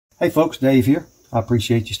Hey folks, Dave here. I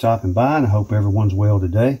appreciate you stopping by and I hope everyone's well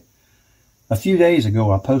today. A few days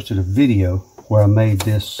ago I posted a video where I made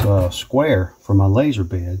this square for my laser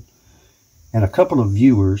bed, and a couple of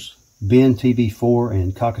viewers, Ben TV4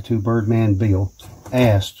 and Cockatoo Birdman Bill,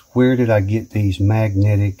 asked where did I get these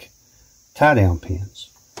magnetic tie down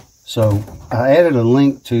pins. So I added a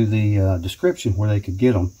link to the description where they could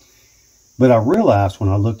get them. But I realized when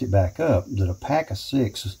I looked it back up that a pack of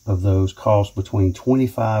 6 of those cost between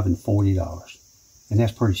 $25 and $40. And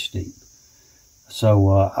that's pretty steep. So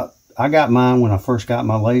I got mine when I first got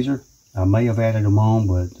my laser. I may have added them on,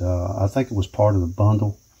 but I think it was part of the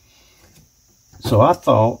bundle. So I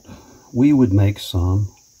thought we would make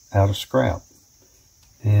some out of scrap.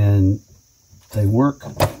 And they work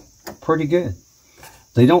pretty good.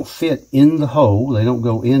 They don't fit in the hole. They don't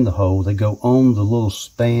go in the hole. They go on the little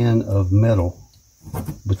span of metal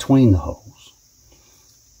between the holes.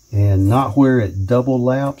 And not where it double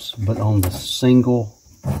laps, but on the single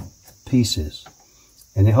pieces.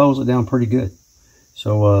 And it holds it down pretty good.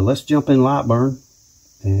 So let's jump in Lightburn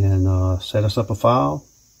and set us up a file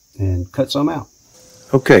and cut some out.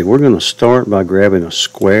 Okay, we're going to start by grabbing a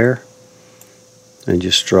square and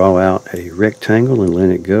just draw out a rectangle and let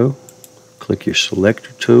it go. Click your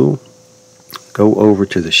selector tool, go over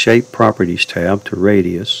to the shape properties tab to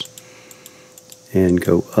radius and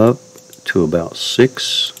go up to about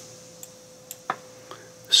 6.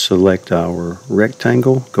 Select our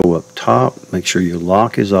rectangle, go up top, make sure your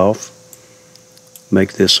lock is off.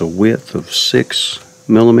 Make this a width of 6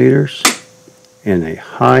 millimeters and a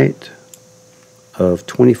height of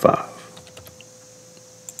 25.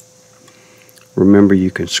 Remember, you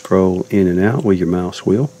can scroll in and out with your mouse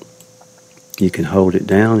wheel. You can hold it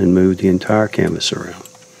down and move the entire canvas around.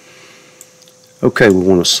 Okay, we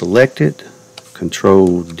want to select it,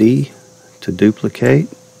 Control D to duplicate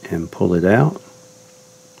and pull it out.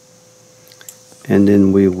 And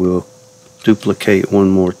then we will duplicate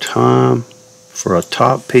one more time for a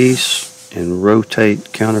top piece and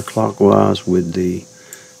rotate counterclockwise with the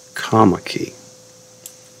comma key.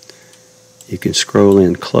 You can scroll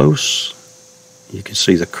in close. You can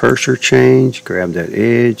see the cursor change. Grab that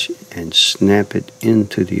edge and snap it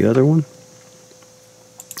into the other one.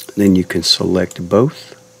 Then you can select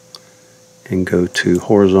both and go to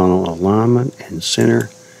horizontal alignment and center,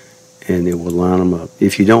 and it will line them up.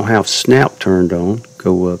 If you don't have snap turned on,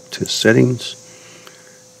 go up to settings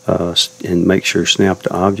and make sure snap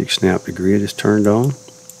to object, snap to grid is turned on,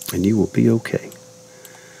 and you will be okay.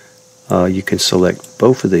 You can select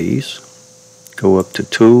both of these, go up to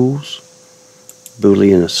tools,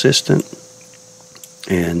 Boolean Assistant,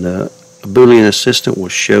 and a Boolean Assistant will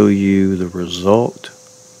show you the result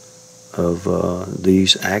of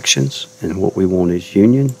these actions, and what we want is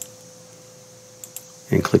union,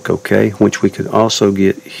 and click OK, which we could also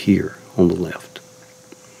get here on the left.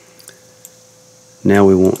 Now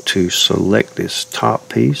we want to select this top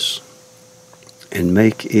piece and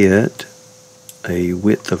make it a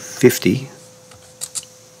width of 50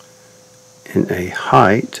 and a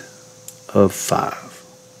height of 5.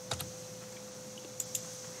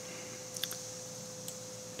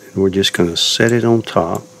 And we're just going to set it on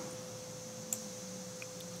top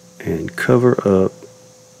and cover up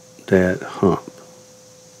that hump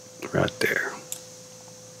right there.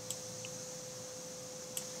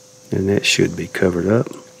 And that should be covered up.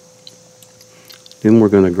 Then we're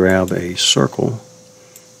going to grab a circle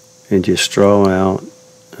and just draw out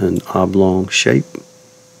an oblong shape.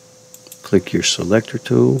 Click your selector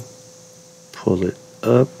tool, pull it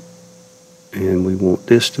up, and we want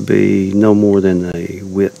this to be no more than a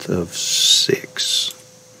width of 6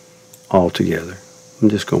 altogether. I'm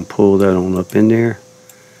just going to pull that on up in there,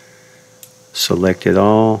 select it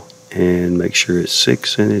all, and make sure it's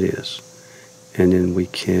 6, and it is. And then we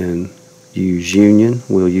can use union.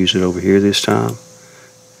 We'll use it over here this time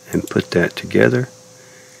and put that together,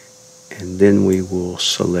 and then we will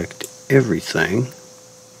select everything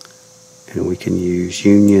and we can use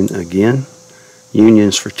union again.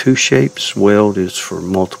 Union's for 2 shapes, weld is for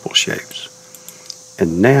multiple shapes.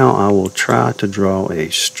 And now I will try to draw a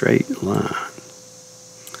straight line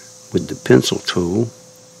with the pencil tool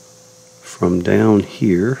from down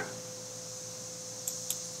here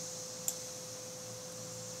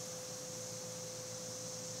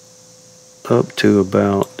up to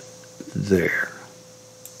about there.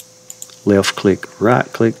 Left click, right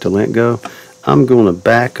click to let go. I'm going to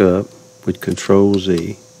back up with Control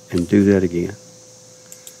Z and do that again,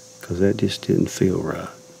 because that just didn't feel right.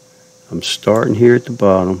 I'm starting here at the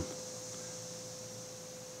bottom,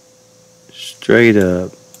 straight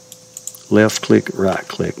up, left click, right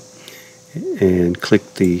click, and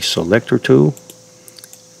click the selector tool.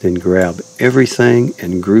 then grab everything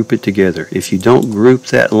and group it together. If you don't group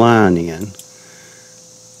that line in,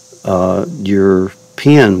 your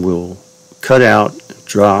pen will cut out,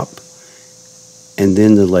 drop, and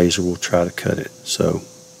then the laser will try to cut it. So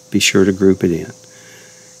be sure to group it in.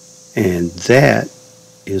 And that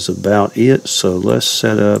is about it. So let's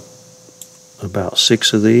set up about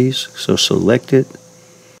 6 of these. So select it,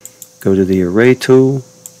 go to the array tool.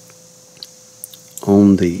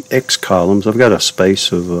 On the X columns, I've got a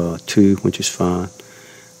space of 2, which is fine.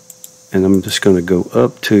 And I'm just going to go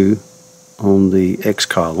up 2 on the X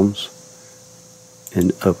columns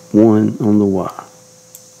and up 1 on the Y.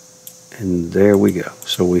 And there we go.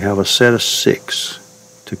 So we have a set of 6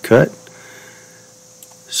 to cut.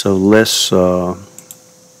 So let's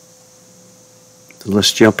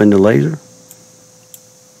jump into laser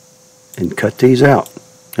and cut these out.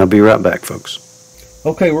 I'll be right back, folks.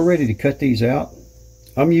 Okay, we're ready to cut these out.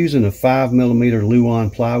 I'm using a 5mm Luan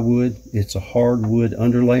plywood. It's a hardwood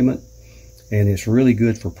underlayment, and it's really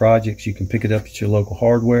good for projects. You can pick it up at your local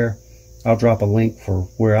hardware. I'll drop a link for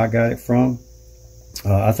where I got it from.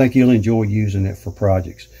 I think you'll enjoy using it for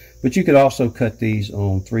projects. But you could also cut these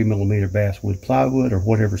on 3mm basswood plywood or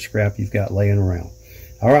whatever scrap you've got laying around.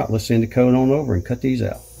 All right, let's send the code on over and cut these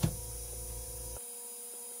out.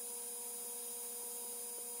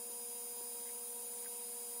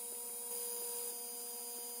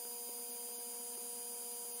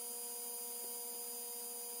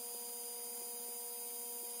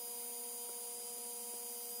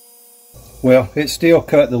 Well, it still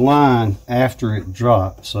cut the line after it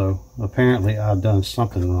dropped, so apparently I've done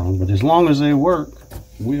something wrong. But as long as they work,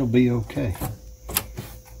 we'll be okay.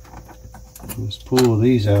 Let's pull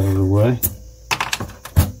these out of the way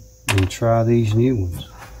and try these new ones.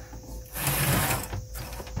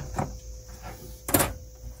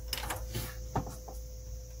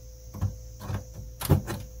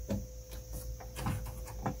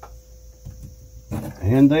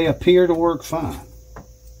 And they appear to work fine.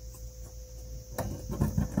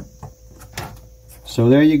 So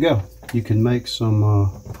there you go. You can make some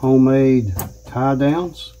homemade tie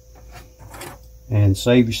downs and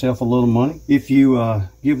save yourself a little money. If you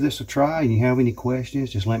give this a try and you have any questions,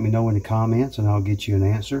 just let me know in the comments and I'll get you an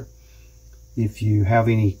answer. If you have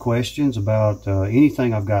any questions about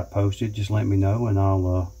anything I've got posted, just let me know and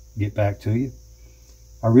I'll get back to you.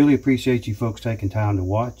 I really appreciate you folks taking time to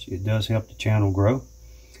watch. It does help the channel grow.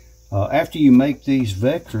 After you make these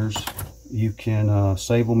vectors, you can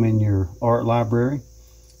save them in your art library.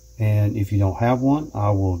 And if you don't have one,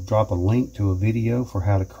 I will drop a link to a video for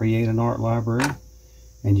how to create an art library.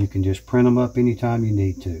 And you can just print them up anytime you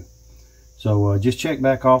need to. So just check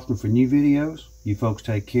back often for new videos. You folks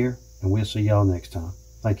take care, and we'll see y'all next time.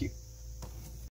 Thank you.